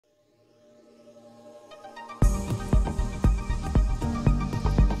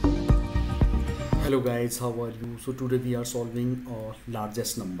Hello guys, how are you? So today we are solving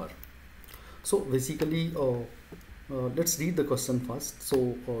largest number. So basically let's read the question first.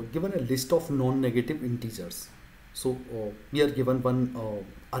 So given a list of non-negative integers, so we are given one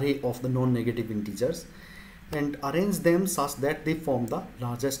array of the non-negative integers and arrange them such that they form the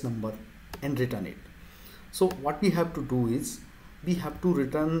largest number and return it. So what we have to do is we have to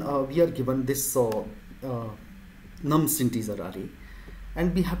return, we are given this nums integer array,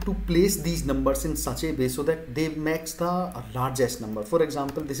 and we have to place these numbers in such a way so that they match the largest number. For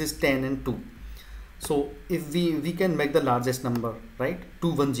example, this is 10 and 2. So if we can make the largest number, right?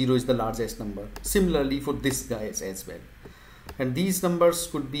 210 is the largest number. Similarly for this guys as well, and these numbers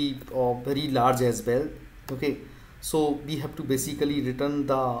could be very large as well. Okay, so we have to basically return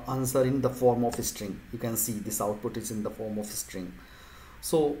the answer in the form of a string. You can see this output is in the form of a string.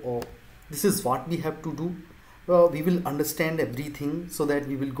 So this is what we have to do. We will understand everything so that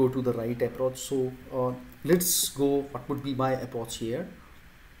we will go to the right approach. So let's go. What would be my approach here?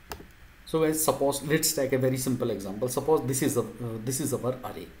 So guys, suppose let's take a very simple example. Suppose this is our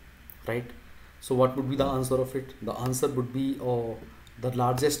array, right? So what would be the answer of it? The answer would be the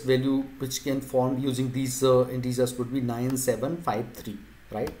largest value which can form using these integers would be 9753,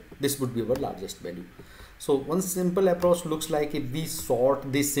 right? This would be our largest value. So one simple approach looks like if we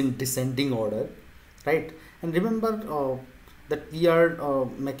sort this in descending order, right? And remember that we are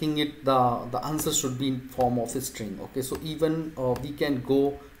making it the answer should be in form of a string. Okay, so even we can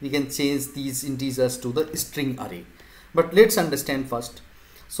change these integers to the string array, but let's understand first.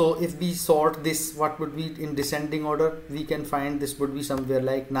 So if we sort this, what would be in descending order? We can find this would be somewhere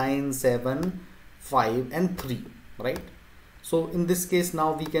like 9, 7, 5 and 3, right? So in this case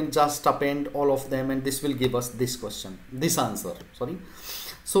now we can just append all of them and this will give us this answer, sorry.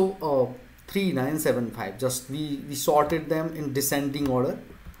 So 3, 9, 7, 5, just we sorted them in descending order,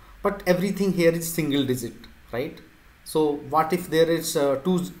 but everything here is single digit, right? So what if there is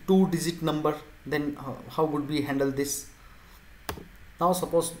two digit number? Then how would we handle this? Now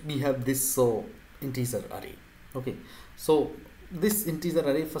suppose we have this integer array. Okay, so this integer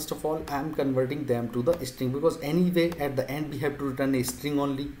array, first of all I am converting them to the string, because anyway at the end we have to return a string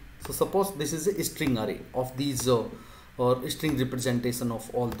only. So suppose this is a string array of these or string representation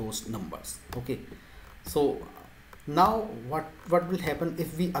of all those numbers. Okay, so now what will happen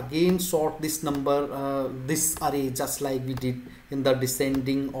if we again sort this number this array just like we did in the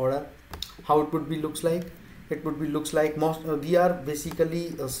descending order? How it would be looks like? It would be looks like we are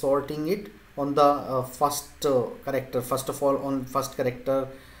basically sorting it on the first character. First of all, on first character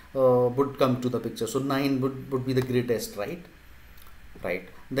would come to the picture. So 9 would be the greatest, right?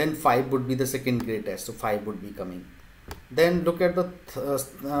 Then 5 would be the second greatest, so 5 would be coming. Then look at the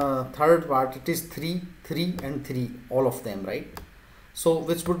third part. It is 3, 3 and 3, all of them, right? So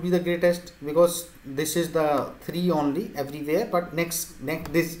which would be the greatest? Because this is the 3 only everywhere, but next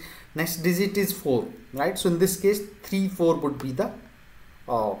digit is 4, right? So in this case 3, 4 would be the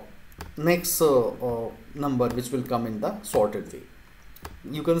next number which will come in the sorted way.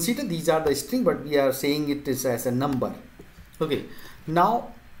 You consider these are the string, but we are saying it is as a number. Okay,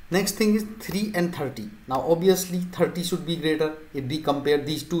 now next thing is 3 and 30. Now obviously 30 should be greater. If we compare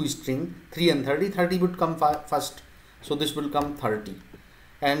these two strings, 3 and 30, 30 would come first. So this will come 30.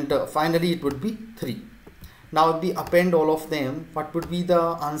 And finally it would be 3. Now if we append all of them, what would be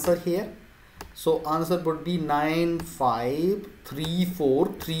the answer here? So answer would be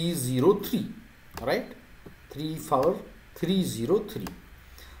 9534303, right? 34303.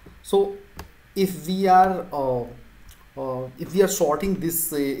 So if we are sorting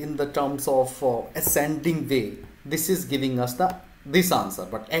this in the terms of ascending way, this is giving us this answer,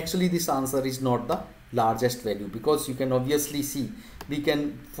 but actually this answer is not the largest value, because you can obviously see we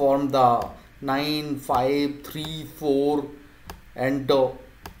can form the 9, 5, 3, 4 and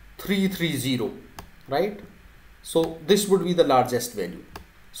 330, right? So this would be the largest value.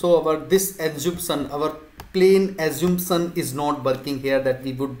 So our plain assumption is not working here, that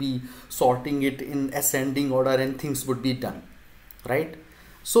we would be sorting it in ascending order and things would be done, right?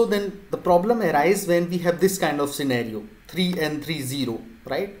 So then the problem arises when we have this kind of scenario, 3 and 30,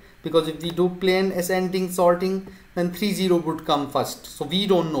 right? Because if we do plain ascending sorting, then 30 would come first. So we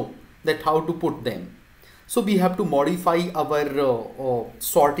don't know that how to put them. So we have to modify our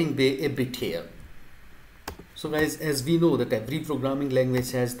sorting way a bit here. So guys, as we know that every programming language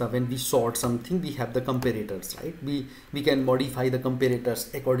has when we sort something, we have the comparators, right? We can modify the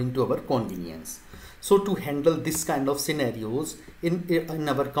comparators according to our convenience. So to handle this kind of scenarios in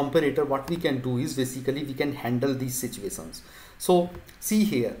our comparator, what we can do is basically we can handle these situations. So see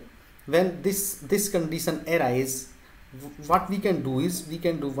here, when this condition arises, what we can do is we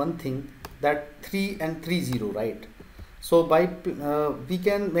can do one thing. that 3 and 3 0, right? So by we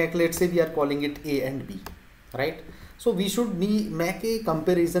can make, let's say we are calling it A and B, right? So we should make a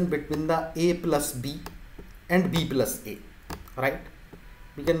comparison between the A plus B and B plus A, right?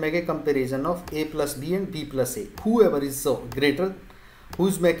 We can make a comparison of A plus B and B plus A. Whoever is greater, who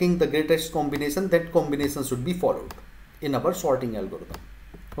is making the greatest combination, that combination should be followed in our sorting algorithm.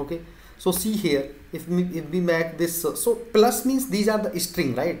 Okay, so see here, if we make this, so plus means these are the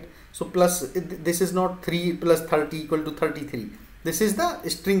string, right? So plus, this is not 3 plus 30 equal to 33. This is the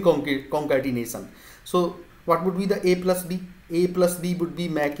string concatenation. So what would be the A plus B? A plus B would be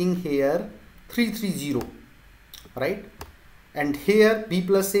making here 330, right? And here B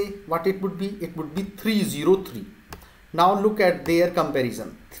plus A, what it would be? It would be 303. Now look at their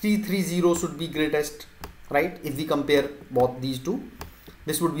comparison. 330 should be greatest, right? If we compare both these two,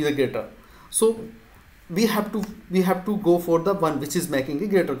 this would be the greater. So we have to go for the one which is making a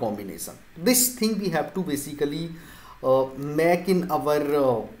greater combination. This thing we have to basically make in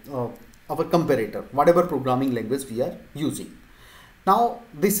our comparator, whatever programming language we are using. Now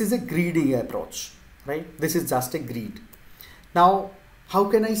this is a greedy approach, right? This is just a greed. Now how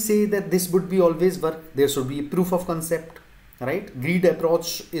can I say that this would be always work? There should be a proof of concept, right? Greed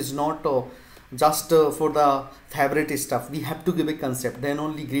approach is not just for the favorite stuff. We have to give a concept, then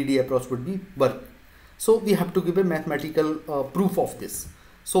only greedy approach would be work. So we have to give a mathematical proof of this.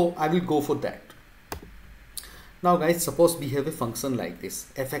 So I will go for that. Now guys, suppose we have a function like this,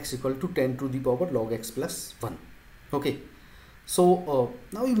 fx equal to 10 to the power log x plus 1. Okay. So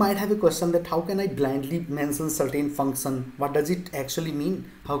now you might have a question that how can I blindly mention certain function? What does it actually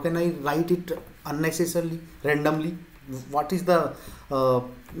mean? How can I write it unnecessarily, randomly? What is the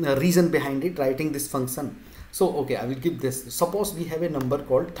reason behind it, writing this function? So okay, I will give this. Suppose we have a number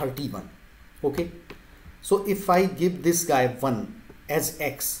called 31. Okay. So if I give this guy 1 as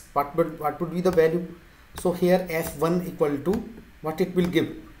x, what would be the value? So here f1 equal to what it will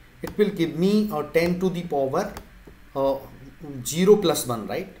give? It will give me 10 to the power 0 plus 1,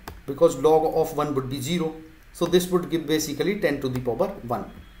 right? Because log of 1 would be 0. So this would give basically 10 to the power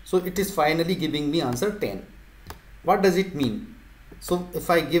 1. So it is finally giving me answer 10. What does it mean? So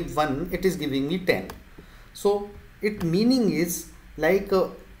if I give 1, it is giving me 10. So it meaning is like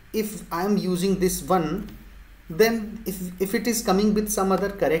if I am using this 1, then if it is coming with some other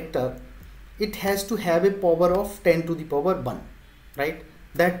character, it has to have a power of 10 to the power 1, right?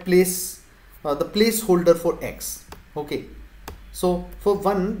 That place the placeholder for x. Okay, so for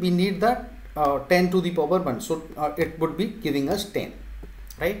 1 we need that 10 to the power 1, so it would be giving us 10,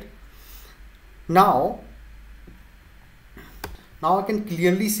 right? Now I can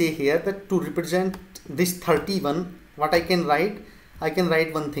clearly say here that to represent this 31, what I can write? I can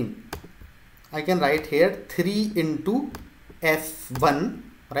write one thing. I can write here 3 into f1,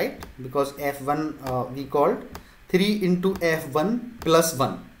 right? Because f1 we called 3 into f1 plus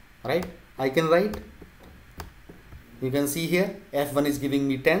 1, right? I can write, you can see here f1 is giving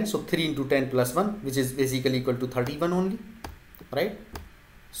me 10, so 3 into 10 plus 1, which is basically equal to 31 only, right?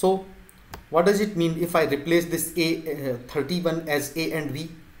 So what does it mean if I replace this a 31 as a and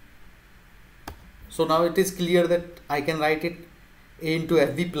b? So now it is clear that I can write it a into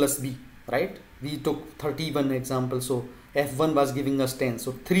fb plus b, right? We took 31 example, so f1 was giving us 10,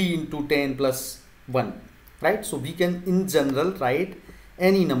 so 3 into 10 plus 1, right? So we can in general write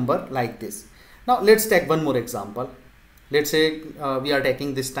any number like this. Now let's take one more example. Let's say we are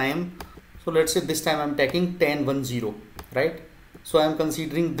taking this time, so let's say this time I'm taking 10 1 0, right? So I'm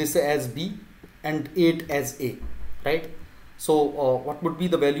considering this as b and 8 as a, right? So what would be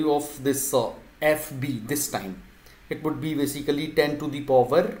the value of this fb this time? It would be basically 10 to the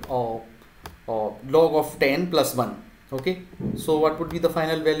power log of 10 plus 1. Okay, so what would be the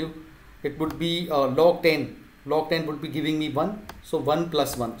final value? It would be log 10. Log 10 would be giving me 1, so 1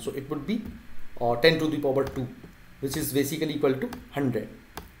 plus 1, so it would be 10 to the power 2, which is basically equal to 100,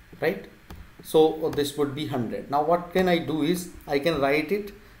 right? So this would be 100. Now what can I do is I can write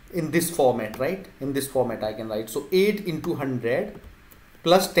it in this format, right? In this format I can write, so 8 into 100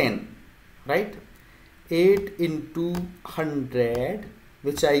 plus 10, right? 8 into 100,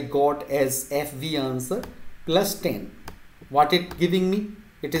 which I got as FV answer, plus 10. What it giving me?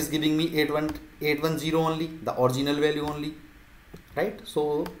 It is giving me 810 only, the original value only, right?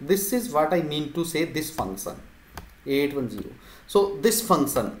 So this is what I mean to say this function 810. So this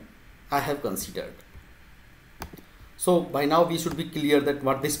function I have considered. So by now we should be clear that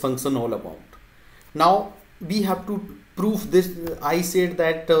what this function all about. Now we have to prove this. I said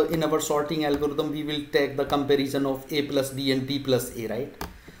that in our sorting algorithm we will take the comparison of a plus b and b plus a, right?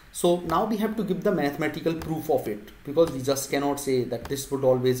 So now we have to give the mathematical proof of it, because we just cannot say that this would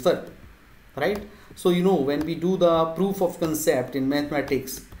always work. right? So when we do the proof of concept in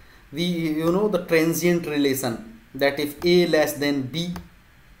mathematics, we the transient relation, that if A less than B,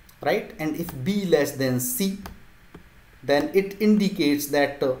 right, and if B less than C, then it indicates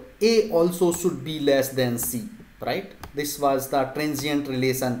that A also should be less than C, right? This was the transient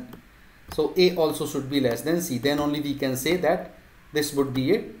relation. So A also should be less than C, then only we can say that this would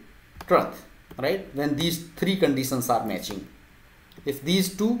be a truth, right? When these three conditions are matching. If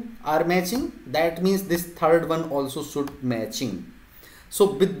these two are matching, that means this third one also should matching.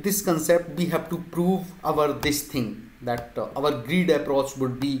 So with this concept, we have to prove our this thing, that our grid approach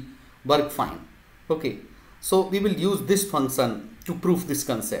would be work fine. Okay, so we will use this function to prove this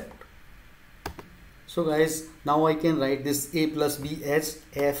concept. So guys, now I can write this A plus B as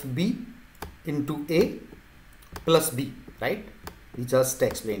FB into A plus B, right? We just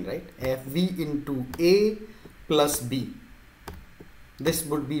explained, right? FB into A plus B. This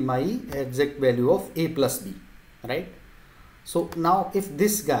would be my exact value of A plus B, right? So now if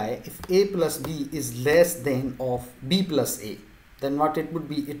this guy, if A plus B is less than of B plus A, then what it would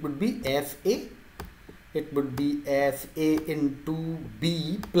be? It would be FA. It would be FA into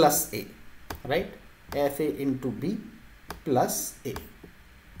B plus A, right? FA into B plus A.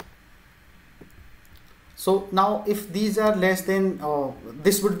 So now if these are less than,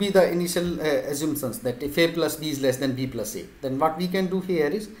 this would be the initial assumptions, that if A plus B is less than B plus A, then what we can do here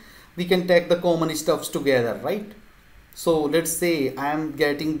is we can take the common stuffs together, right? So let's say I am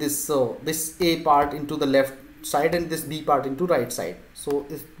getting this this A part into the left side and this B part into right side. So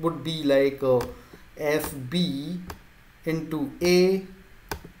it would be like FB into A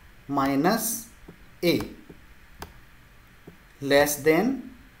minus A less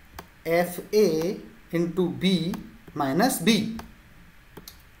than FA into B minus B.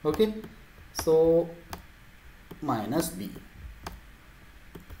 Okay, so minus B.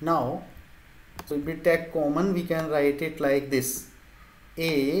 Now, so if we take common, we can write it like this: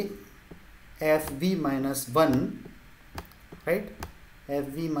 A FB minus 1, right?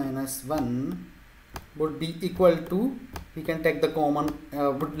 FB minus 1 would be equal to, we can take the common,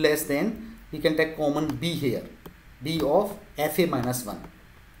 would less than, we can take common B here, B of FA minus 1,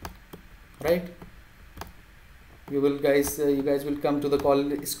 right? You guys will come to the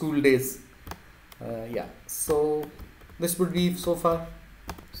college school days. Yeah, so this would be so far.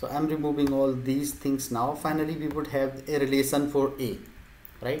 So I'm removing all these things now. Finally we would have a relation for A,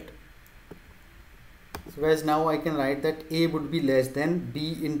 right? So guys, now I can write that A would be less than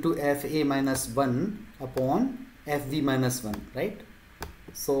B into FA minus 1 upon FB minus 1, right?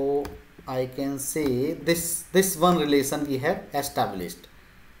 So I can say this one relation we have established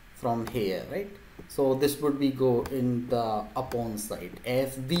from here, right? So this would be go in the upon side,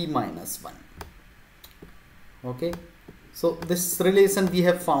 FB minus 1. Okay, so this relation we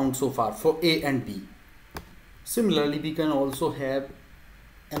have found so far for A and B. Similarly, we can also have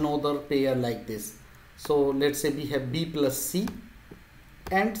another pair like this. So let's say we have B plus C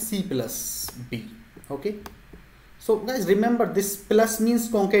and C plus B. Okay, so guys, remember this plus means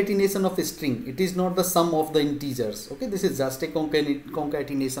concatenation of a string. It is not the sum of the integers. Okay, this is just a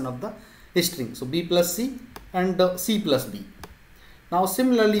concatenation of the string. So B plus C and C plus B. Now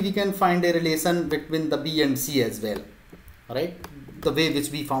similarly we can find a relation between the B and C as well, right? The way which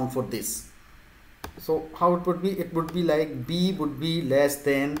we found for this. So how it would be? It would be like B would be less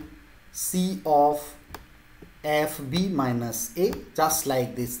than C of FB minus A, just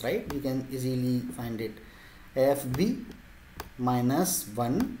like this, right? We can easily find it. FB minus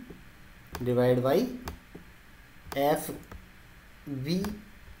 1 divided by FB,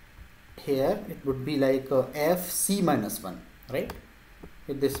 here it would be like FC minus 1, right?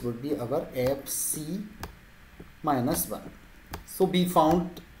 This would be our FC minus 1. So we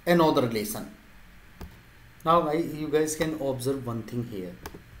found another relation. Now you guys can observe one thing here.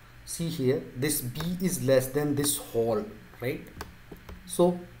 See here, this B is less than this whole, right?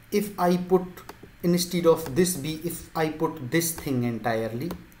 So if I put, instead of this B, if I put this thing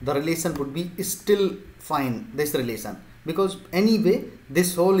entirely, the relation would be still fine, this relation, because anyway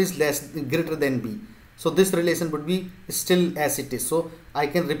this whole is greater than B. So this relation would be still as it is. So I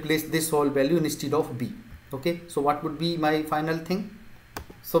can replace this whole value instead of B. Okay, so what would be my final thing?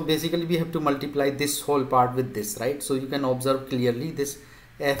 So basically we have to multiply this whole part with this, right? So you can observe clearly this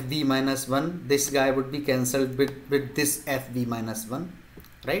FB minus 1, this guy would be cancelled with this FB minus 1,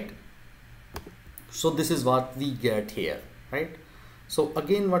 right? So this is what we get here, right? So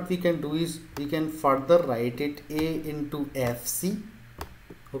again what we can do is we can further write it A into FC,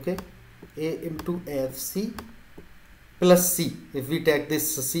 okay? A into FC plus C. If we take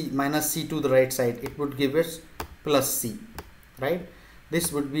this C minus C to the right side, it would give us plus C, right?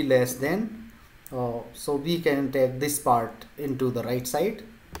 this would be less than, so we can take this part into the right side,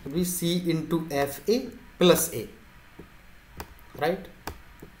 we C into FA plus A, right?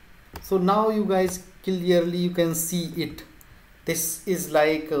 So now you guys clearly you can see it, this is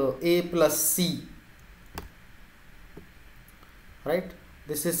like A plus C, right?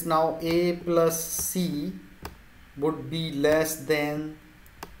 This is now A plus C would be less than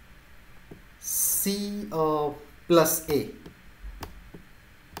C plus A.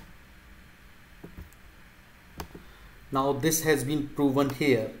 Now this has been proven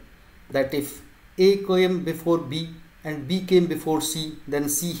here that if A came before B and B came before C, then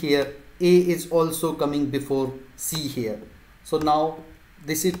C here, A is also coming before C here. So now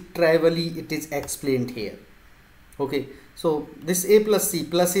this is trivially it is explained here. Okay, so this A plus C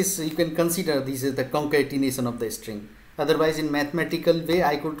plus is, you can consider this is the concatenation of the string. Otherwise in mathematical way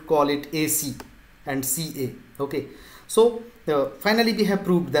I could call it AC and CA. Okay, so finally we have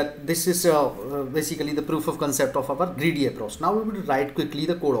proved that this is basically the proof of concept of our greedy approach. Now we will write quickly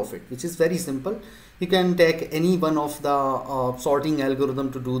the code of it, which is very simple. You can take any one of the sorting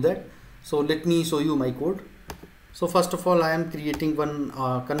algorithm to do that. So let me show you my code. So first of all I am creating one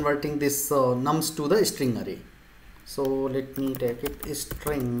converting this nums to the string array. So let me take it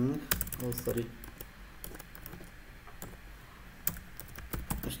string,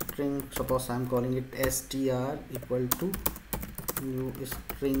 string, suppose I am calling it str equal to new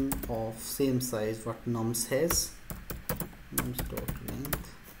string of same size what nums has, nums dot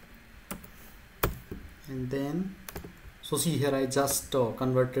length, and then so see here I just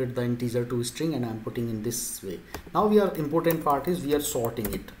converted the integer to string and I am putting in this way. Now we are important part is we are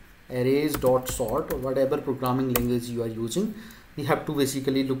sorting it, arrays dot sort or whatever programming language you are using, we have to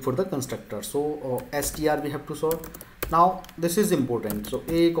basically look for the constructor. So str we have to sort. Now this is important, so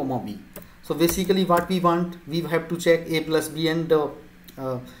A comma B. So basically what we want, we have to check A plus B and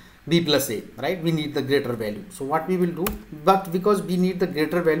B plus A, right? We need the greater value. So what we will do, but because we need the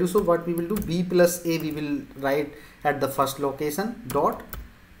greater value, so what we will do, B plus A we will write at the first location dot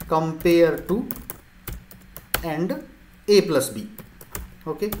compare to and A plus B.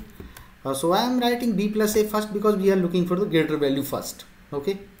 Okay, so I am writing B plus A first because we are looking for the greater value first.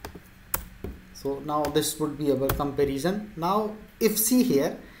 Okay, so now this would be our comparison. Now if see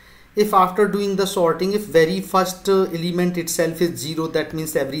here, if after doing the sorting, if very first element itself is 0, that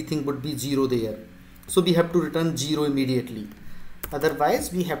means everything would be 0 there. So we have to return 0 immediately.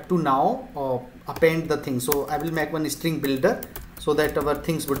 Otherwise we have to now append the thing. So I will make one string builder so that our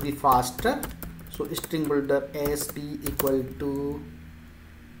things would be faster. So string builder sb equal to,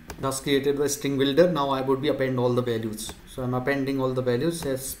 just created the string builder. Now I would be append all the values. So I'm appending all the values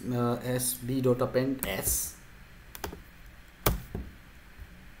as sb dot append s.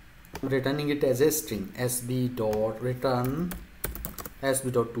 I'm returning it as a string, sb dot return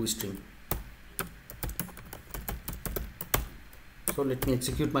sb dot toString. So let me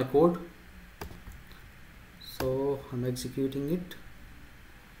execute my code. So I'm executing it.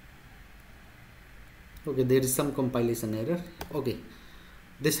 Okay, there is some compilation error. Okay,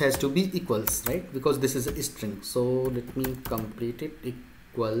 this has to be equals, right? Because this is a string. So let me complete it,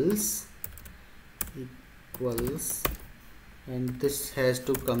 equals, and this has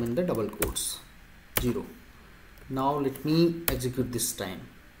to come in the double quotes, 0. Now let me execute this time.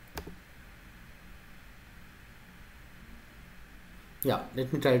 Yeah,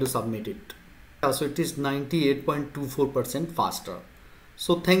 let me try to submit it. So it is 98.24% faster.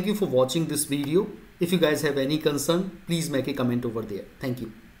 So thank you for watching this video. If you guys have any concern, please make a comment over there. Thank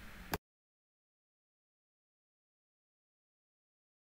you.